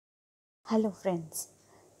Hello friends,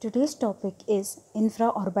 today's topic is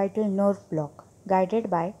infraorbital nerve block guided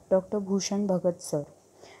by Dr. Bhushan Bhagat sir.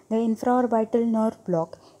 The infraorbital nerve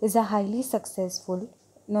block is a highly successful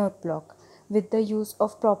nerve block. With the use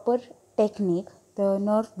of proper technique, the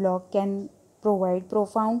nerve block can provide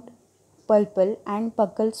profound pulpal and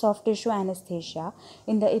buccal soft tissue anesthesia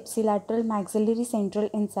in the ipsilateral maxillary central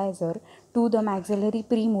incisor to the maxillary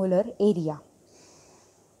premolar area.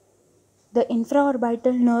 The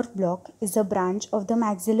infraorbital nerve block is a branch of the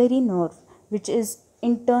maxillary nerve, which is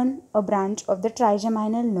in turn a branch of the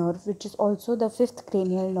trigeminal nerve, which is also the fifth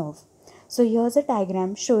cranial nerve. So here's a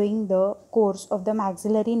diagram showing the course of the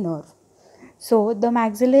maxillary nerve. So the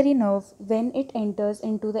maxillary nerve, when it enters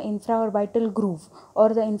into the infraorbital groove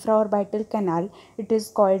or the infraorbital canal, it is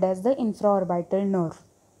called as the infraorbital nerve.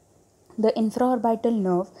 The infraorbital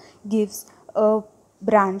nerve gives a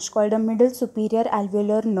branch called a middle superior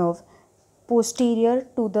alveolar nerve posterior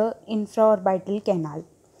to the infraorbital canal.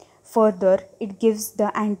 Further, it gives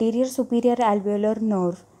the anterior superior alveolar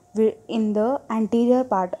nerve in the anterior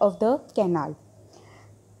part of the canal.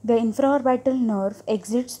 The infraorbital nerve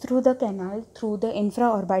exits through the canal through the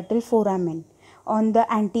infraorbital foramen on the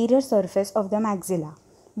anterior surface of the maxilla,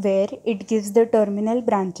 where it gives the terminal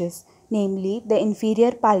branches, namely the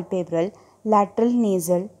inferior palpebral, lateral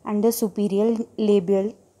nasal, and the superior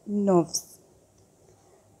labial nerves.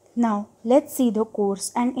 Now, let's see the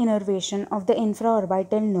course and innervation of the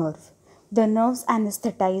infraorbital nerve. The nerves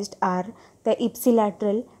anesthetized are the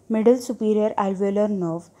ipsilateral middle superior alveolar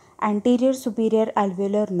nerve, anterior superior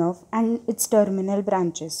alveolar nerve, and its terminal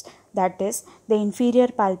branches, that is, the inferior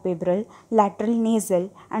palpebral, lateral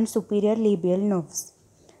nasal, and superior labial nerves.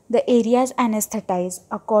 The areas anesthetized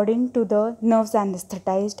according to the nerves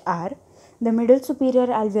anesthetized are: the middle superior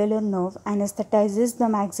alveolar nerve anesthetizes the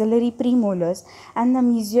maxillary premolars and the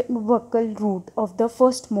mesiobuccal root of the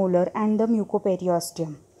first molar and the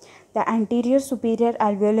mucoperiosteum. The anterior superior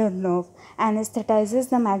alveolar nerve anesthetizes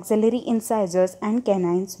the maxillary incisors and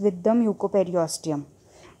canines with the mucoperiosteum.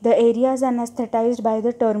 The areas anesthetized by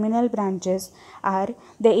the terminal branches are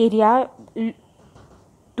the area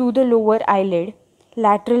to the lower eyelid,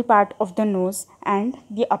 lateral part of the nose, and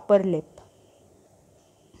the upper lip.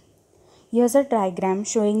 Here's a diagram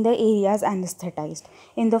showing the areas anesthetized.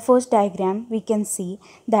 In the first diagram, we can see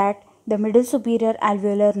that the middle superior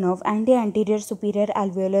alveolar nerve and the anterior superior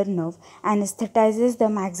alveolar nerve anesthetizes the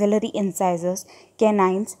maxillary incisors,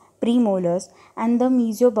 canines, premolars, and the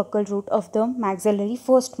mesiobuccal root of the maxillary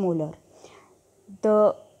first molar.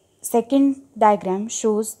 The second diagram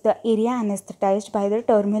shows the area anesthetized by the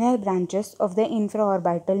terminal branches of the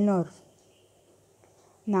infraorbital nerve.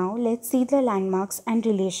 Now let's see the landmarks and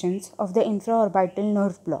relations of the infraorbital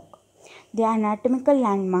nerve block. The anatomical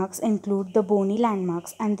landmarks include the bony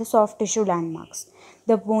landmarks and the soft tissue landmarks.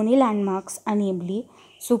 The bony landmarks are namely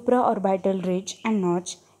supraorbital ridge and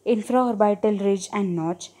notch, infraorbital ridge and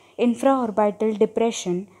notch, infraorbital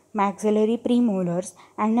depression, maxillary premolars,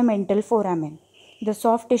 and the mental foramen. The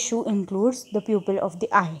soft tissue includes the pupil of the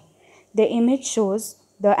eye. The image shows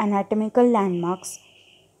the anatomical landmarks.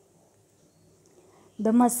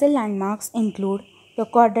 The muscle landmarks include the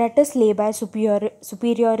quadratus labii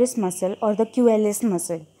superioris muscle or the QLS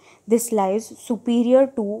muscle. This lies superior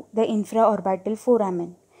to the infraorbital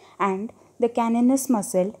foramen, and the caninus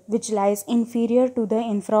muscle, which lies inferior to the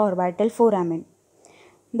infraorbital foramen.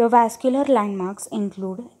 The vascular landmarks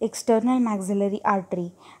include external maxillary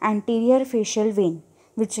artery, anterior facial vein,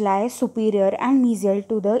 which lies superior and mesial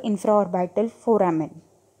to the infraorbital foramen.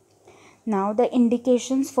 Now the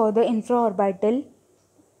indications for the infraorbital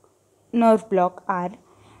nerve block are: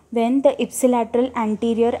 when the ipsilateral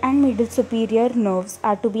anterior and middle superior nerves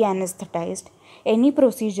are to be anesthetized, any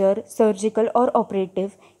procedure, surgical or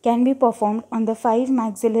operative, can be performed on the 5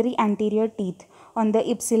 maxillary anterior teeth on the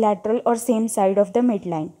ipsilateral or same side of the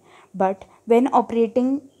midline. But when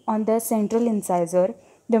operating on the central incisor,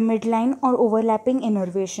 the midline or overlapping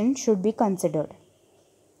innervation should be considered.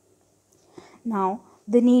 Now,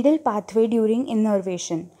 the needle pathway during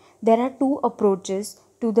innervation. There are two approaches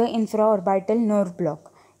to the infraorbital nerve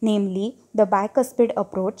block, namely the bicuspid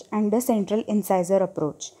approach and the central incisor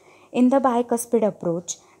approach. In the bicuspid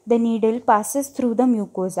approach, the needle passes through the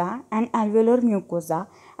mucosa and alveolar mucosa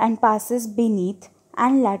and passes beneath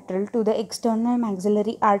and lateral to the external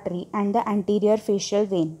maxillary artery and the anterior facial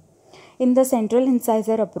vein. In the central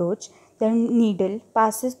incisor approach, the needle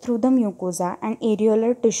passes through the mucosa and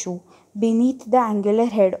areolar tissue beneath the angular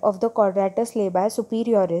head of the quadratus labii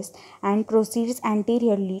superioris and proceeds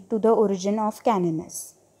anteriorly to the origin of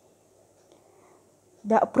caninus.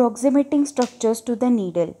 The approximating structures to the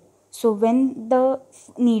needle. So when the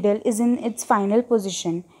needle is in its final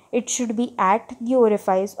position, It should be at the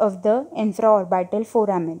orifice of the infraorbital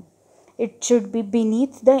foramen. It should be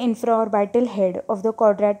beneath the infraorbital head of the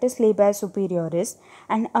quadratus labii superioris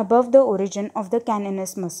and above the origin of the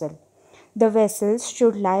caninus muscle. The vessels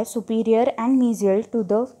should lie superior and mesial to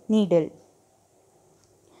the needle.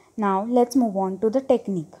 Now let's move on to the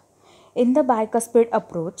technique. In the bicuspid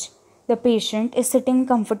approach, the patient is sitting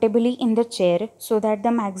comfortably in the chair so that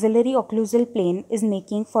the maxillary occlusal plane is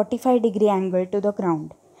making 45-degree angle to the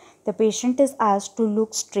ground. The patient is asked to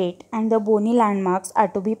look straight and the bony landmarks are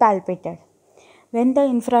to be palpated. When the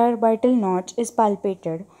infraorbital notch is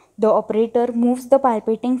palpated, the operator moves the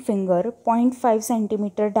palpating finger 0.5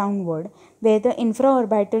 cm downward where the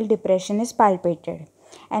infraorbital depression is palpated.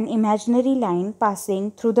 An imaginary line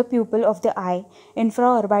passing through the pupil of the eye,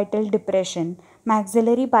 infraorbital depression,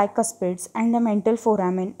 maxillary bicuspids and the mental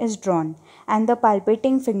foramen is drawn and the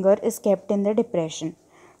palpating finger is kept in the depression.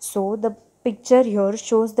 So the picture here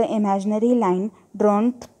shows the imaginary line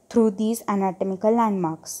drawn through these anatomical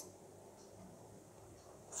landmarks.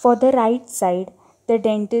 For the right side, the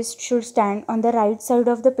dentist should stand on the right side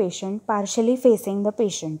of the patient, partially facing the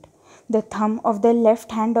patient. The thumb of the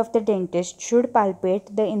left hand of the dentist should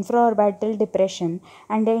palpate the infraorbital depression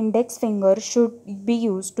and the index finger should be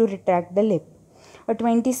used to retract the lip. A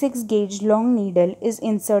 26 gauge long needle is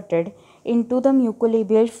inserted into the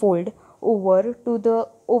mucolabial fold over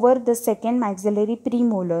the second maxillary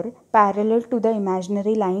premolar parallel to the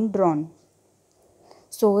imaginary line drawn.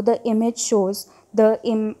 So the image shows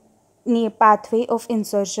the pathway of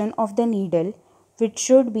insertion of the needle, which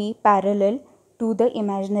should be parallel to the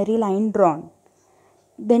imaginary line drawn.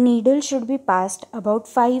 The needle should be passed about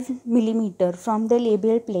 5 mm from the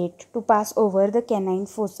labial plate to pass over the canine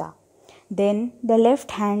fossa. Then the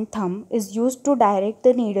left hand thumb is used to direct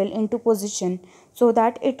the needle into position so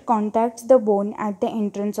that it contacts the bone at the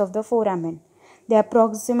entrance of the foramen. The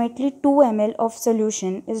approximately 2 ml of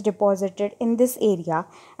solution is deposited in this area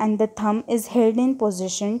and the thumb is held in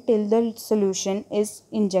position till the solution is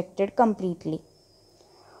injected completely.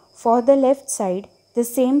 For the left side, the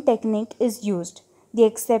same technique is used, the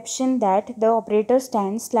exception that the operator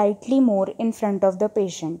stands slightly more in front of the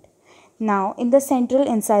patient. Now, in the central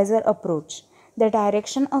incisor approach, the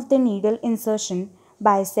direction of the needle insertion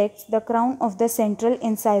bisects the crown of the central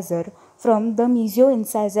incisor from the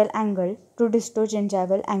mesioincisal angle to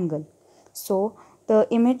distogingival angle. So, the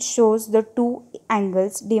image shows the two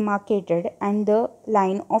angles demarcated and the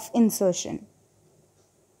line of insertion.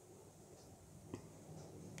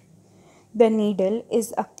 The needle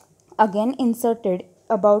is again inserted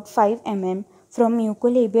about 5 mm from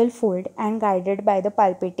mucolabial fold and guided by the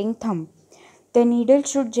palpating thumb. The needle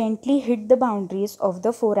should gently hit the boundaries of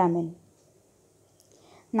the foramen.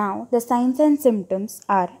 Now, the signs and symptoms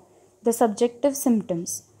are the subjective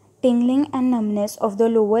symptoms: tingling and numbness of the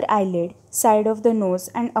lower eyelid, side of the nose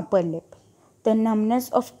and upper lip, the numbness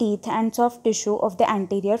of teeth and soft tissue of the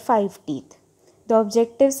anterior 5 teeth. The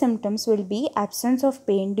objective symptoms will be absence of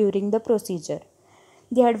pain during the procedure.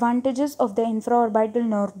 The advantages of the infraorbital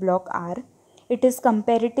nerve block are: it is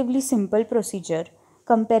comparatively simple procedure,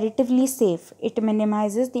 comparatively safe, it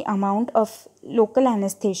minimizes the amount of local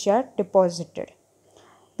anesthesia deposited.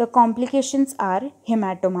 The complications are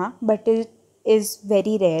hematoma, but it is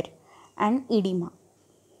very rare, and edema.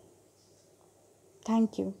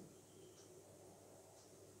 Thank you.